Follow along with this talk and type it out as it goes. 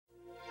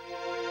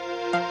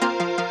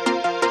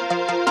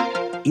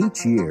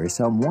Each year,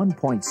 some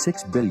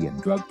 1.6 billion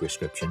drug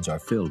prescriptions are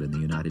filled in the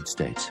United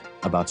States,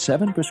 about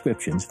 7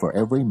 prescriptions for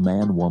every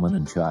man, woman,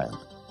 and child.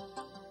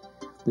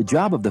 The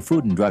job of the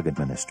Food and Drug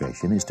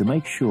Administration is to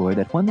make sure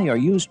that when they are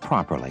used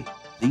properly,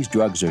 these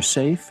drugs are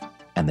safe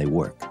and they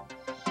work.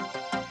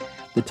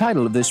 The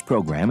title of this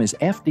program is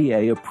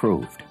FDA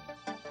Approved.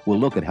 We'll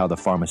look at how the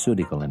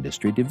pharmaceutical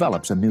industry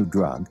develops a new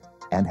drug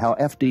and how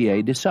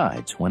FDA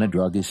decides when a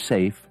drug is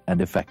safe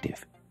and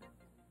effective.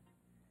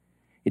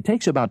 It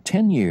takes about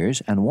 10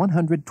 years and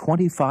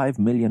 $125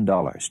 million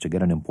to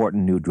get an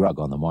important new drug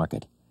on the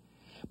market.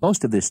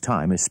 Most of this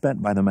time is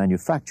spent by the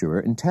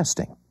manufacturer in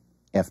testing.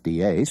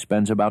 FDA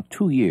spends about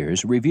 2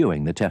 years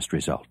reviewing the test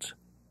results.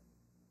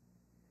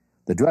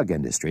 The drug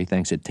industry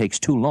thinks it takes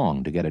too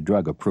long to get a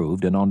drug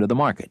approved and onto the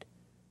market.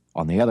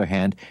 On the other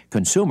hand,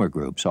 consumer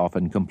groups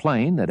often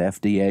complain that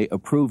FDA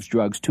approves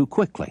drugs too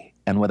quickly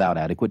and without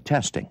adequate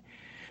testing.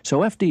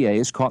 So FDA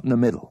is caught in the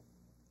middle,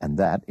 and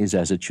that is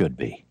as it should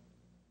be.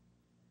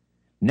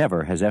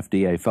 Never has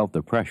FDA felt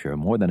the pressure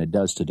more than it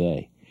does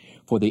today.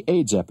 For the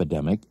AIDS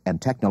epidemic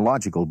and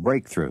technological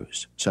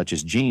breakthroughs, such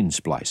as gene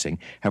splicing,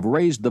 have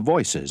raised the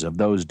voices of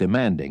those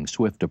demanding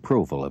swift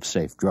approval of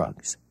safe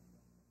drugs.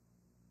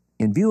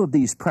 In view of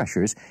these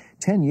pressures,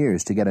 10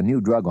 years to get a new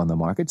drug on the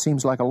market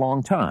seems like a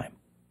long time,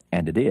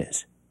 and it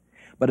is.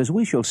 But as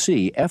we shall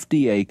see,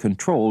 FDA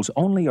controls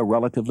only a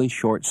relatively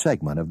short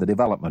segment of the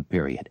development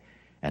period,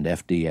 and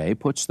FDA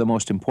puts the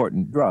most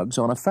important drugs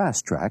on a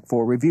fast track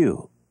for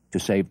review to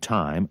save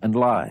time and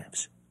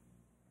lives.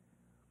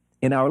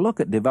 In our look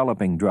at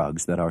developing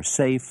drugs that are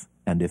safe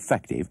and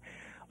effective,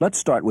 let's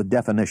start with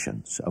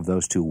definitions of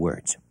those two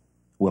words.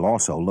 We'll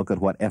also look at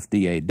what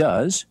FDA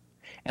does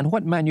and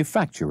what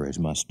manufacturers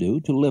must do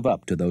to live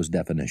up to those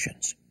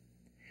definitions.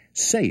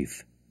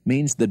 Safe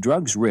means the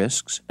drug's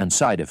risks and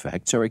side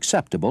effects are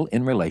acceptable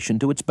in relation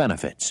to its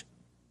benefits.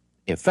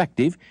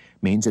 Effective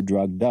means a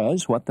drug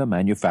does what the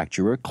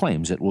manufacturer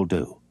claims it will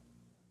do.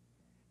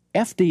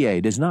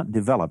 FDA does not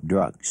develop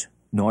drugs,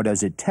 nor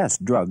does it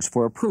test drugs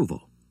for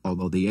approval,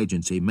 although the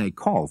agency may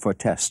call for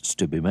tests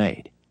to be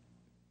made.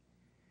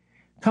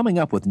 Coming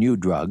up with new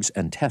drugs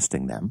and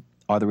testing them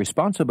are the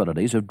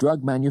responsibilities of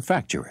drug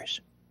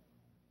manufacturers.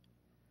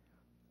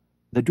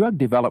 The drug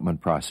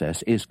development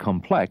process is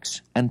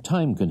complex and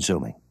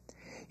time-consuming.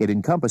 It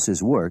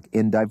encompasses work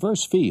in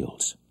diverse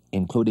fields,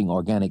 including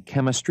organic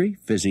chemistry,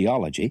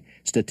 physiology,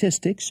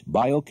 statistics,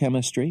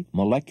 biochemistry,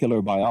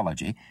 molecular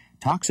biology,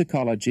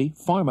 toxicology,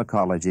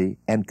 pharmacology,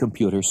 and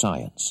computer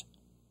science.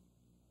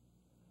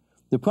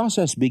 The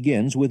process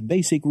begins with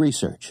basic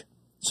research,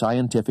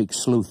 scientific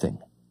sleuthing.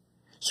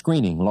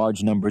 Screening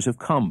large numbers of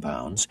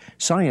compounds,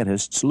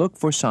 scientists look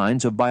for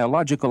signs of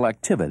biological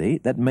activity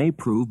that may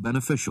prove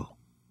beneficial.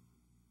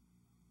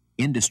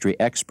 Industry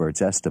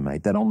experts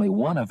estimate that only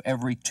 1 of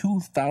every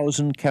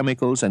 2,000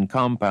 chemicals and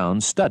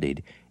compounds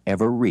studied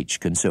ever reach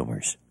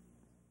consumers.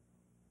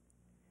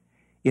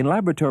 In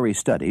laboratory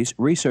studies,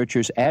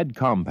 researchers add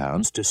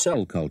compounds to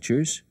cell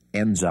cultures,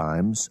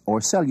 enzymes, or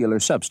cellular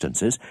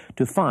substances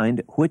to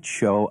find which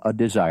show a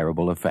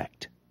desirable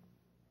effect.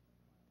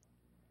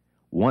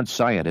 Once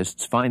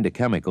scientists find a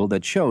chemical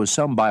that shows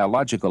some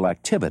biological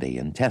activity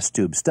in test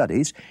tube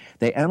studies,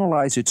 they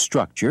analyze its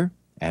structure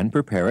and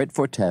prepare it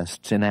for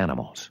tests in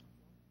animals.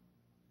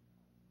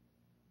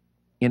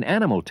 In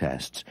animal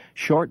tests,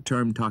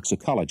 short-term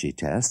toxicology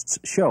tests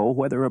show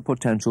whether a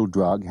potential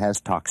drug has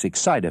toxic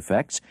side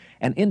effects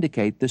and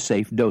indicate the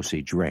safe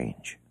dosage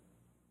range.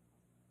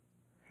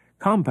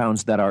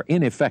 Compounds that are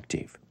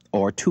ineffective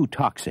or too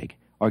toxic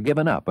are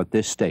given up at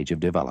this stage of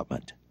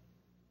development.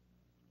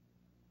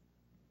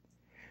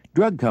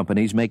 Drug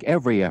companies make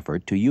every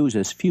effort to use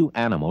as few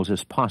animals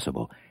as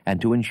possible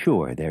and to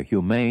ensure their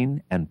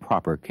humane and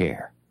proper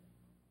care.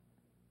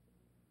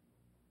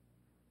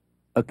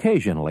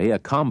 Occasionally, a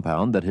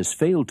compound that has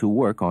failed to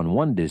work on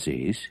one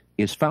disease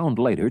is found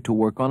later to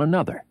work on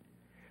another.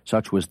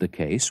 Such was the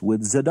case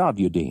with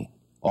zidovudine,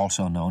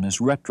 also known as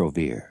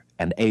Retrovir,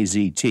 and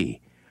AZT,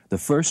 the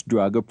first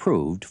drug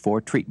approved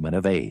for treatment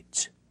of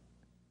AIDS.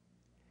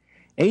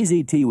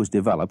 AZT was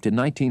developed in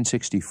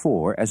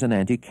 1964 as an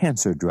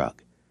anti-cancer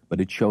drug,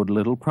 but it showed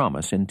little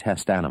promise in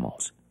test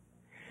animals.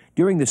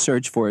 During the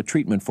search for a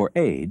treatment for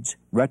AIDS,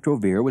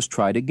 Retrovir was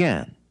tried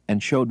again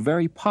and showed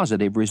very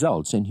positive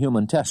results in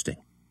human testing.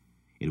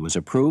 It was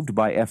approved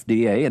by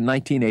FDA in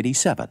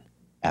 1987,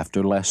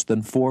 after less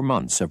than 4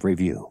 months of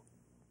review.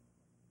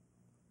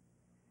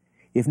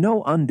 If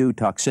no undue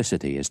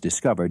toxicity is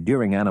discovered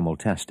during animal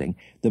testing,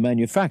 the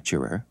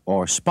manufacturer,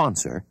 or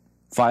sponsor,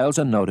 files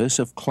a notice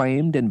of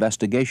claimed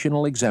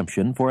investigational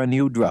exemption for a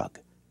new drug,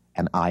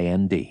 an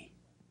IND.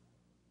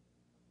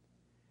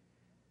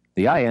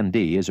 The IND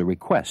is a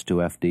request to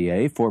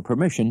FDA for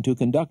permission to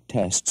conduct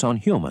tests on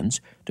humans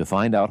to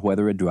find out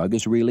whether a drug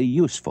is really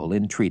useful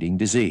in treating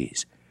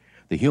disease.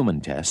 The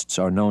human tests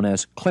are known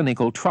as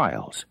clinical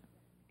trials.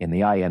 In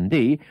the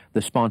IND,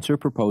 the sponsor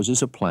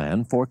proposes a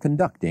plan for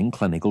conducting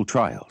clinical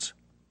trials.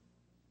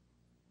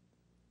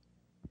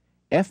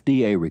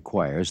 FDA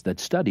requires that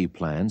study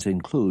plans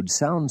include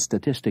sound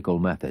statistical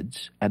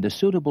methods and a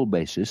suitable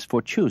basis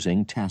for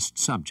choosing test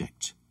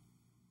subjects,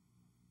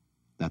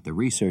 that the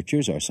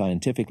researchers are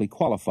scientifically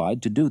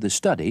qualified to do the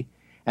study,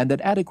 and that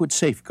adequate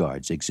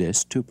safeguards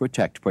exist to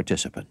protect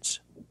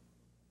participants.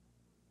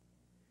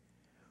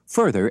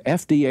 Further,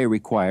 FDA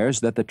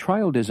requires that the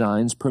trial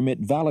designs permit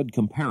valid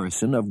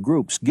comparison of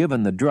groups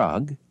given the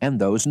drug and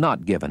those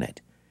not given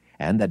it,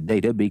 and that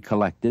data be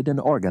collected and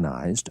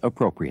organized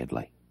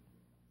appropriately.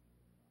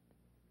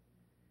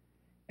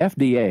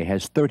 FDA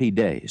has 30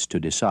 days to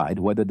decide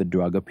whether the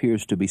drug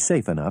appears to be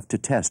safe enough to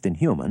test in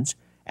humans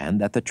and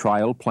that the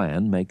trial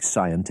plan makes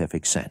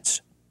scientific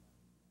sense.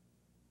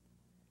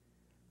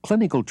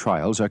 Clinical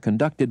trials are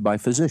conducted by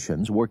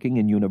physicians working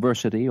in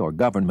university or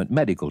government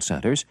medical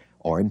centers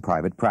or in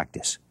private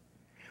practice.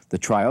 The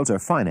trials are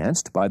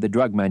financed by the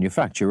drug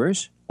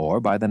manufacturers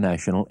or by the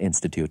National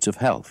Institutes of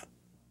Health.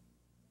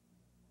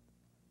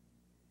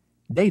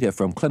 Data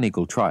from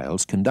clinical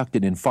trials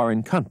conducted in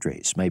foreign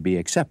countries may be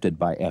accepted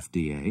by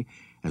FDA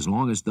as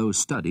long as those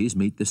studies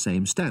meet the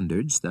same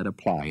standards that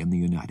apply in the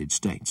United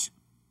States.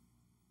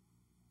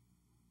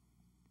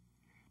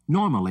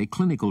 Normally,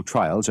 clinical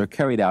trials are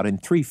carried out in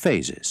 3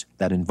 phases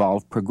that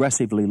involve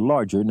progressively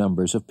larger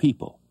numbers of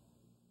people.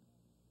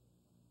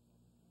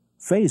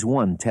 Phase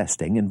 1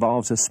 testing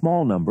involves a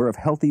small number of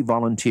healthy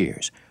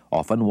volunteers,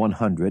 often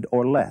 100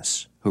 or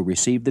less, who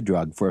receive the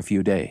drug for a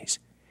few days.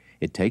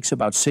 It takes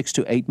about 6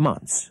 to 8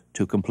 months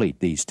to complete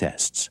these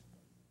tests.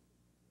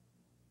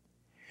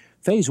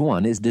 Phase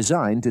 1 is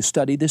designed to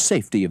study the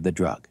safety of the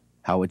drug,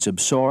 how it's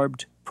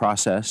absorbed,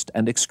 processed,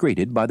 and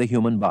excreted by the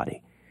human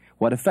body,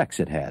 what effects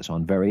it has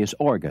on various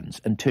organs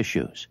and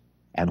tissues,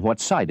 and what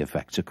side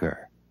effects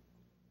occur.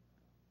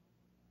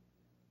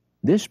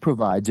 This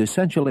provides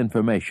essential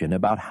information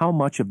about how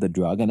much of the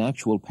drug an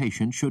actual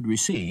patient should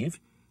receive,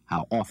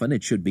 how often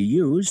it should be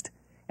used,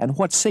 and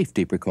what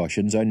safety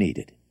precautions are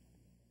needed.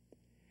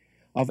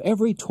 Of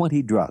every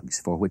 20 drugs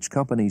for which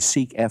companies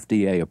seek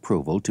FDA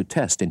approval to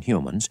test in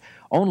humans,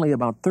 only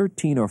about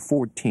 13 or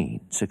 14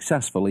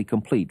 successfully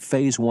complete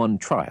Phase 1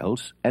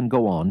 trials and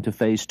go on to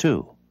Phase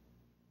 2.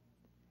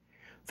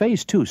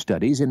 Phase 2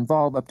 studies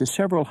involve up to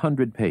several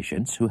hundred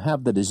patients who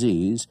have the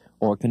disease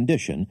or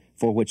condition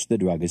for which the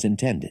drug is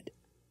intended.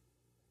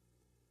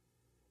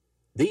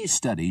 These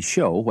studies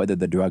show whether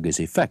the drug is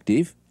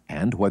effective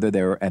and whether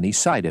there are any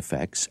side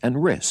effects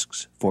and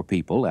risks for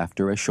people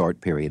after a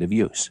short period of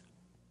use.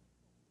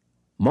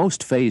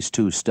 Most Phase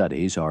 2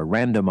 studies are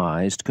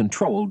randomized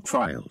controlled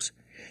trials.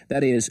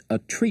 That is, a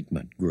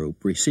treatment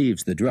group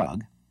receives the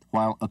drug,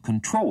 while a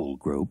control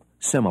group,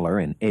 similar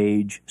in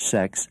age,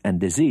 sex, and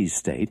disease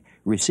state,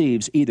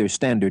 receives either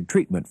standard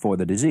treatment for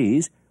the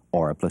disease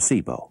or a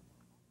placebo.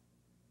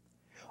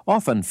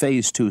 Often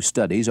Phase 2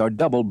 studies are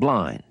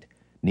double-blind.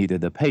 Neither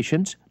the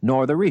patients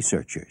nor the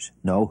researchers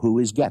know who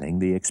is getting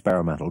the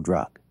experimental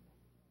drug.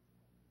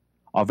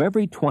 Of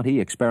every 20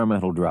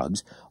 experimental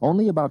drugs,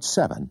 only about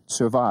 7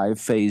 survive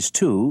Phase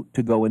 2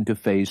 to go into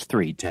Phase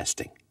 3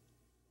 testing.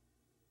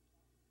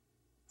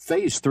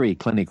 Phase 3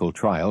 clinical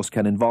trials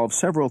can involve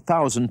several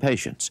thousand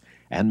patients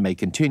and may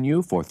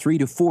continue for 3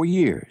 to 4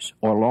 years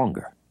or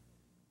longer.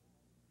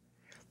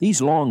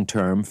 These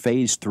long-term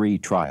Phase 3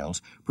 trials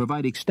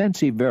provide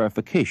extensive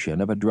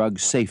verification of a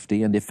drug's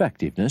safety and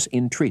effectiveness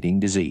in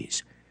treating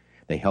disease.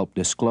 They help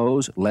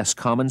disclose less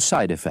common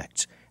side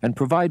effects and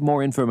provide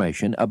more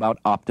information about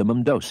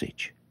optimum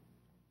dosage.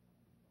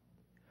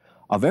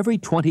 Of every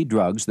 20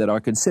 drugs that are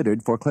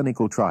considered for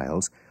clinical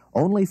trials,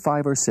 only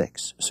 5 or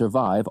 6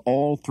 survive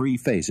all 3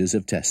 phases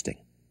of testing.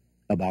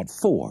 About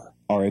 4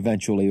 are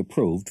eventually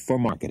approved for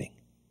marketing.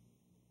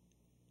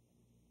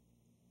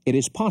 It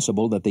is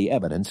possible that the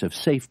evidence of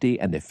safety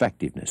and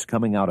effectiveness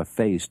coming out of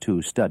Phase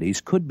 2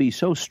 studies could be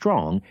so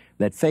strong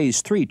that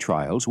Phase 3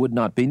 trials would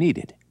not be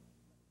needed.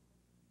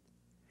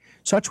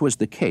 Such was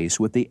the case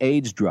with the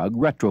AIDS drug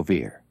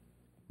Retrovir.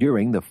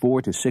 During the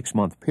 4 to 6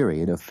 month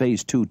period of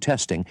Phase 2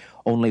 testing,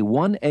 only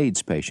 1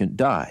 AIDS patient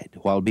died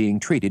while being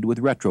treated with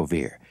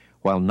Retrovir,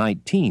 while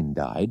 19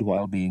 died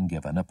while being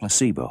given a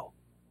placebo.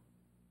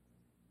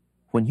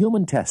 When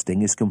human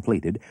testing is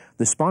completed,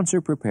 the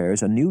sponsor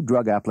prepares a new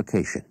drug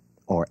application,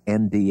 or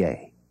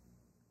NDA.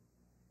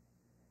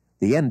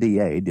 The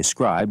NDA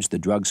describes the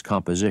drug's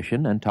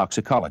composition and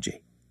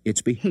toxicology,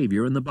 its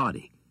behavior in the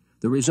body,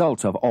 the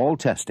results of all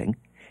testing,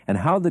 and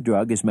how the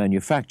drug is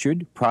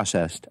manufactured,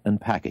 processed,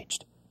 and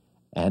packaged.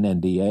 An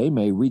NDA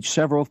may reach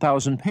several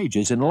thousand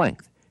pages in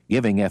length,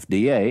 giving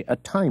FDA a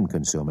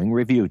time-consuming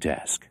review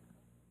task.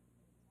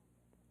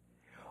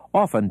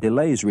 Often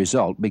delays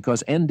result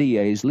because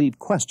NDAs leave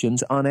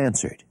questions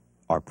unanswered,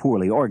 are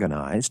poorly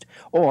organized,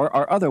 or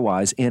are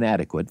otherwise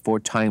inadequate for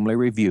timely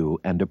review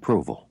and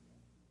approval.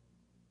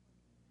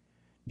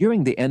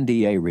 During the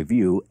NDA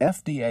review,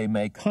 FDA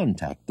may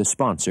contact the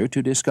sponsor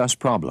to discuss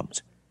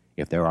problems.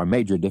 If there are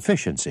major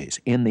deficiencies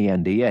in the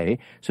NDA,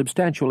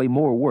 substantially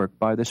more work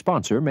by the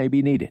sponsor may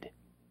be needed.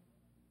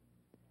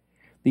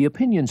 The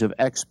opinions of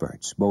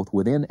experts, both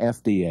within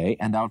FDA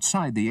and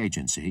outside the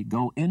agency,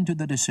 go into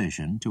the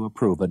decision to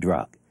approve a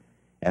drug.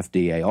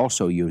 FDA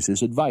also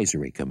uses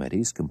advisory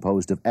committees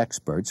composed of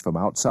experts from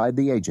outside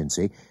the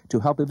agency to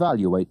help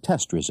evaluate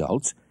test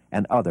results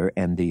and other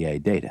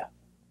NDA data.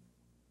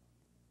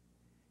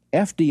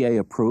 FDA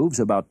approves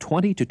about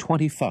 20 to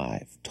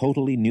 25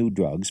 totally new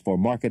drugs for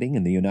marketing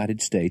in the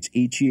United States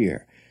each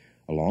year,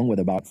 along with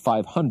about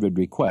 500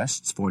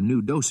 requests for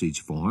new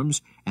dosage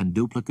forms and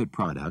duplicate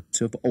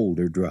products of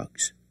older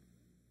drugs.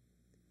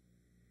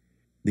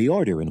 The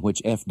order in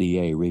which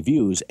FDA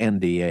reviews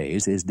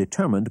NDAs is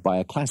determined by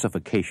a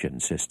classification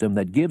system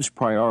that gives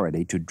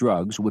priority to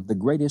drugs with the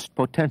greatest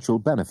potential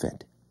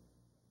benefit.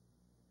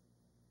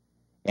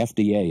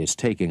 FDA is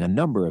taking a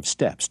number of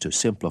steps to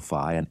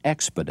simplify and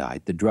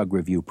expedite the drug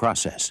review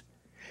process.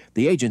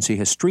 The agency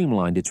has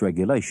streamlined its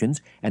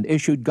regulations and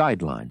issued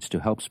guidelines to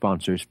help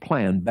sponsors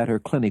plan better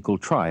clinical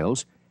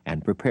trials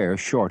and prepare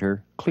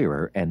shorter,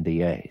 clearer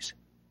NDAs.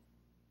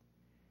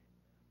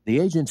 The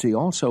agency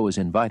also is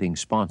inviting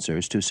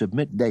sponsors to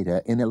submit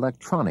data in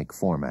electronic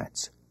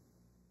formats.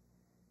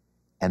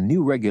 And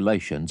new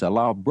regulations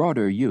allow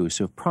broader use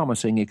of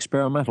promising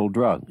experimental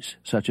drugs,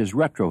 such as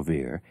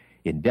Retrovir,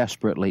 in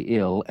desperately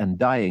ill and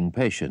dying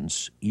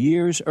patients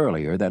years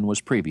earlier than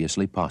was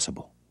previously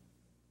possible.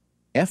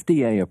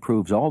 FDA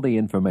approves all the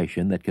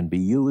information that can be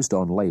used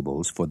on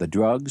labels for the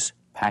drugs,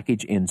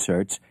 package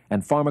inserts,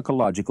 and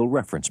pharmacological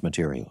reference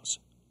materials.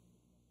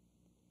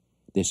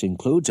 This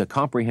includes a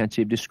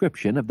comprehensive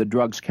description of the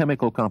drug's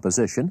chemical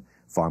composition,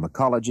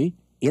 pharmacology,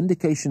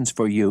 indications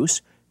for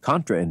use,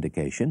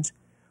 contraindications,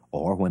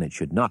 or when it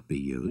should not be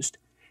used,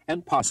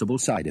 and possible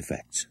side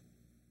effects.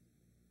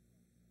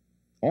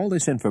 All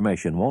this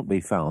information won't be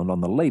found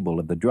on the label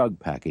of the drug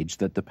package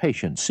that the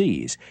patient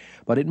sees,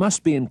 but it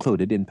must be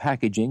included in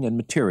packaging and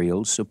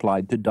materials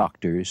supplied to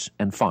doctors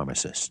and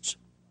pharmacists.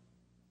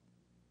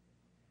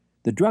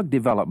 The drug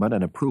development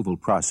and approval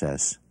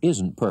process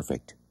isn't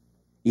perfect.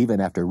 Even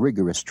after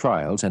rigorous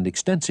trials and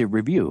extensive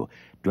review,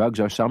 drugs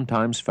are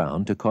sometimes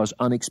found to cause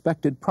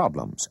unexpected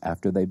problems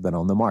after they've been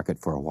on the market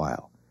for a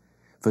while.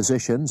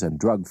 Physicians and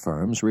drug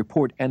firms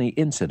report any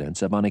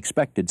incidents of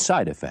unexpected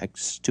side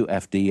effects to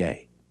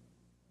FDA.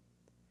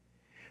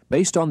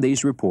 Based on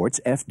these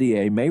reports,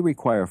 FDA may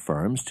require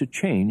firms to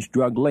change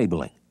drug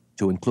labeling,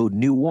 to include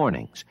new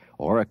warnings,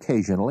 or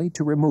occasionally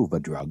to remove a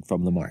drug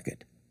from the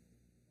market.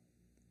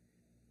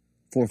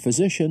 For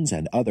physicians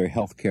and other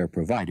healthcare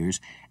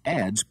providers,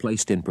 ads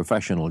placed in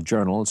professional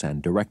journals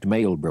and direct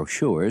mail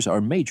brochures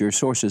are major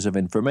sources of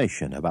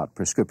information about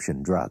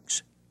prescription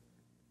drugs.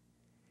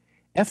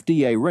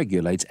 FDA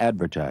regulates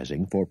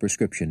advertising for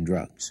prescription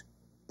drugs.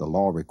 The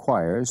law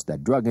requires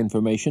that drug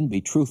information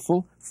be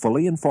truthful,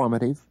 fully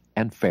informative,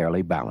 and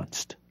fairly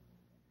balanced.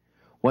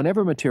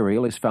 Whenever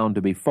material is found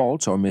to be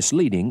false or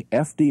misleading,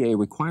 FDA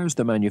requires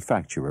the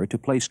manufacturer to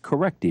place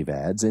corrective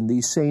ads in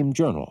these same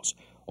journals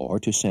or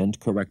to send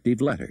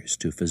corrective letters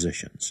to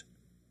physicians.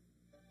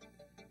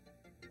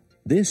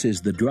 This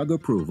is the drug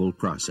approval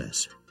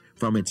process,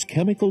 from its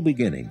chemical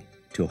beginning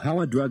to how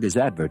a drug is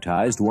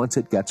advertised once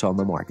it gets on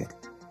the market.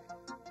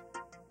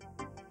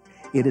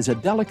 It is a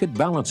delicate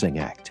balancing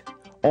act,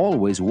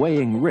 always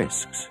weighing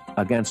risks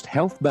against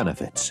health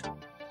benefits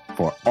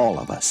for all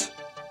of us.